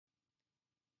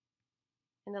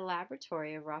In the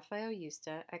laboratory of Raphael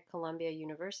Yuste at Columbia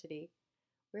University,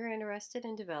 we are interested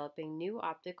in developing new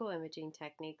optical imaging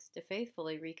techniques to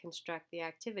faithfully reconstruct the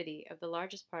activity of the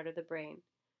largest part of the brain,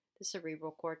 the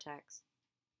cerebral cortex.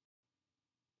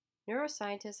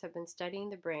 Neuroscientists have been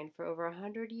studying the brain for over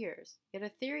 100 years, yet a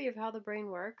theory of how the brain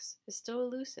works is still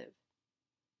elusive.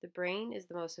 The brain is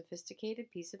the most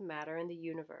sophisticated piece of matter in the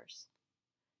universe.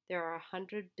 There are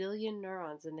 100 billion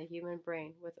neurons in the human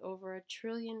brain with over 1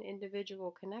 trillion individual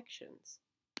connections.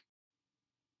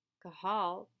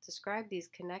 Cajal described these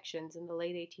connections in the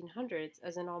late 1800s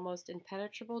as an almost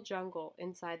impenetrable jungle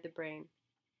inside the brain.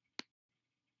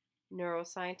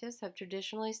 Neuroscientists have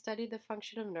traditionally studied the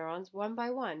function of neurons one by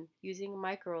one using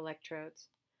microelectrodes.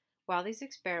 While these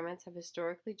experiments have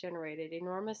historically generated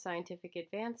enormous scientific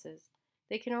advances,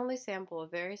 they can only sample a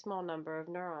very small number of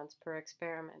neurons per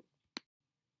experiment.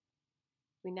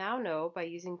 We now know by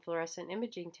using fluorescent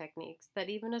imaging techniques that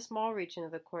even a small region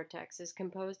of the cortex is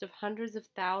composed of hundreds of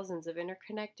thousands of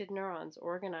interconnected neurons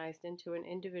organized into an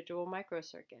individual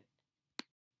microcircuit.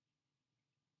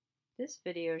 This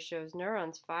video shows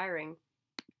neurons firing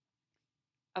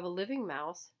of a living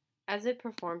mouse as it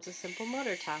performs a simple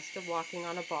motor task of walking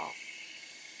on a ball.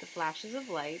 The flashes of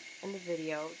light in the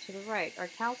video to the right are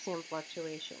calcium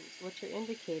fluctuations, which are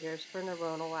indicators for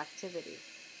neuronal activity.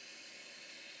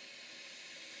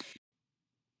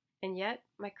 And yet,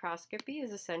 microscopy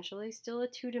is essentially still a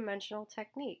two-dimensional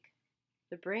technique.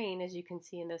 The brain, as you can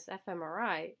see in this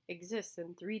fMRI, exists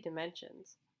in 3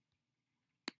 dimensions.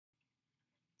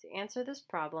 To answer this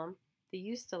problem, the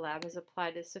Yuste lab has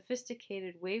applied a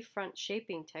sophisticated wavefront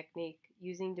shaping technique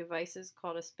using devices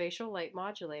called a spatial light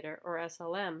modulator, or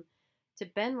SLM, to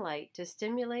bend light to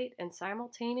stimulate and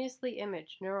simultaneously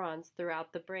image neurons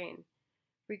throughout the brain,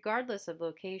 regardless of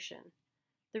location.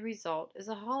 The result is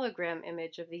a hologram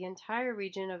image of the entire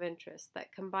region of interest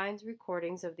that combines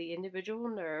recordings of the individual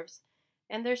nerves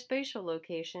and their spatial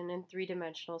location in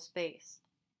 3-dimensional space.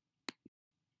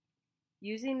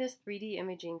 Using this 3D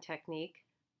imaging technique,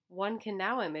 one can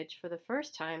now image for the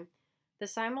first time the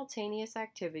simultaneous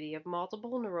activity of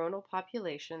multiple neuronal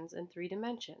populations in 3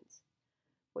 dimensions.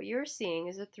 What you're seeing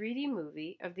is a 3D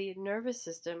movie of the nervous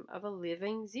system of a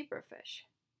living zebrafish.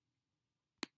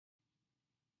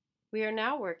 We are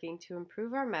now working to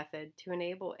improve our method to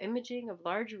enable imaging of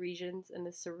large regions in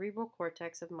the cerebral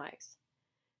cortex of mice.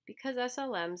 Because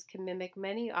SLMs can mimic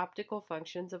many optical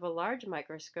functions of a large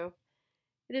microscope,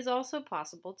 it is also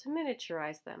possible to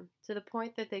miniaturize them to the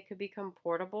point that they could become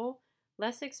portable,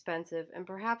 less expensive, and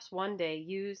perhaps one day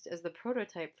used as the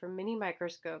prototype for mini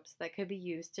microscopes that could be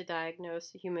used to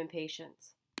diagnose human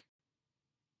patients.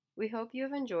 We hope you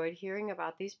have enjoyed hearing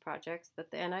about these projects that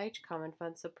the NIH Common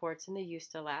Fund supports in the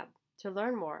Yuste Lab. To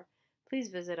learn more, please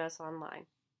visit us online.